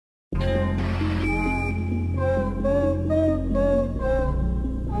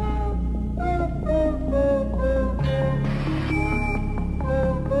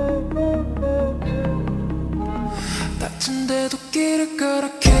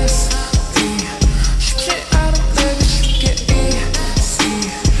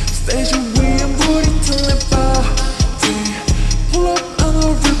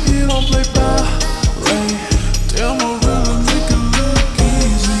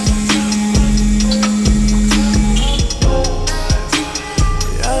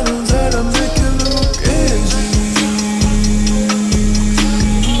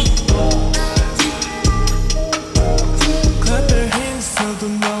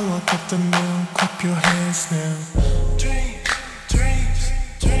look at the moon, clap your hands now.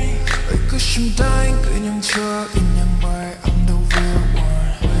 의구심 따윈 그냥 줘 그냥 말 I'm the real one.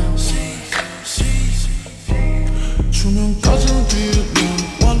 조명 꺼진 뒤에는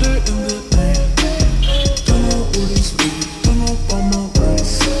wander in the night. Don't know what is real, don't know about my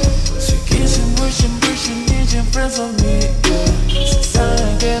race. 슬기신 불신 이젠 friends on me, yeah.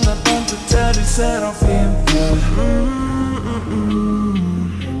 세상에게 나 반듯하리 seraphim, yeah.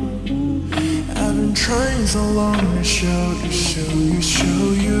 I've been trying so long to show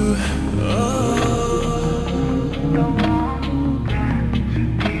you.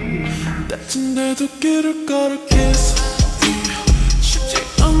 다친데도 길을 걸어 kiss. 쉽지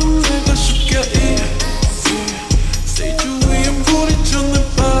않은 내가 쉽게 stage 위엔 부딪혔는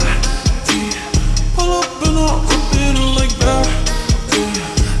body. Pull up and all up in it like that.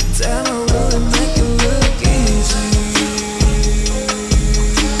 Damn, I really make it look easy.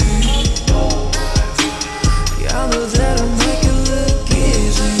 I know that I make it look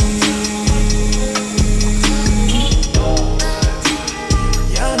easy.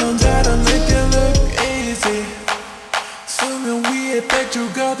 I know that I make it look easy. 수면 위에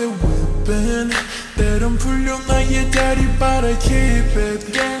백조가 돼 whipping. 때론 풀려 나의 다리 but I keep it.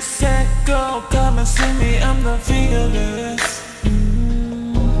 Yes, go, come and see me, I'm not fearless.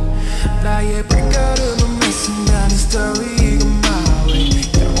 나의 발걸음은 매 순간의 스토리가 my way.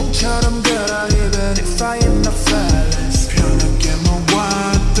 영웅처럼 걸어 even if I am not flawless. 편하게만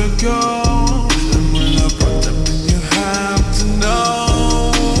왔다고 날 몰라봤다면 you have to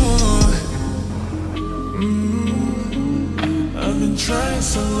know. I've been trying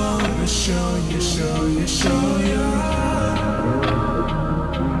so long to show you.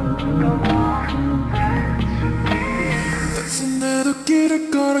 다친데도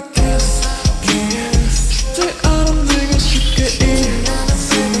길을 걸어 kiss. 쉽지 않은 내가 쉽게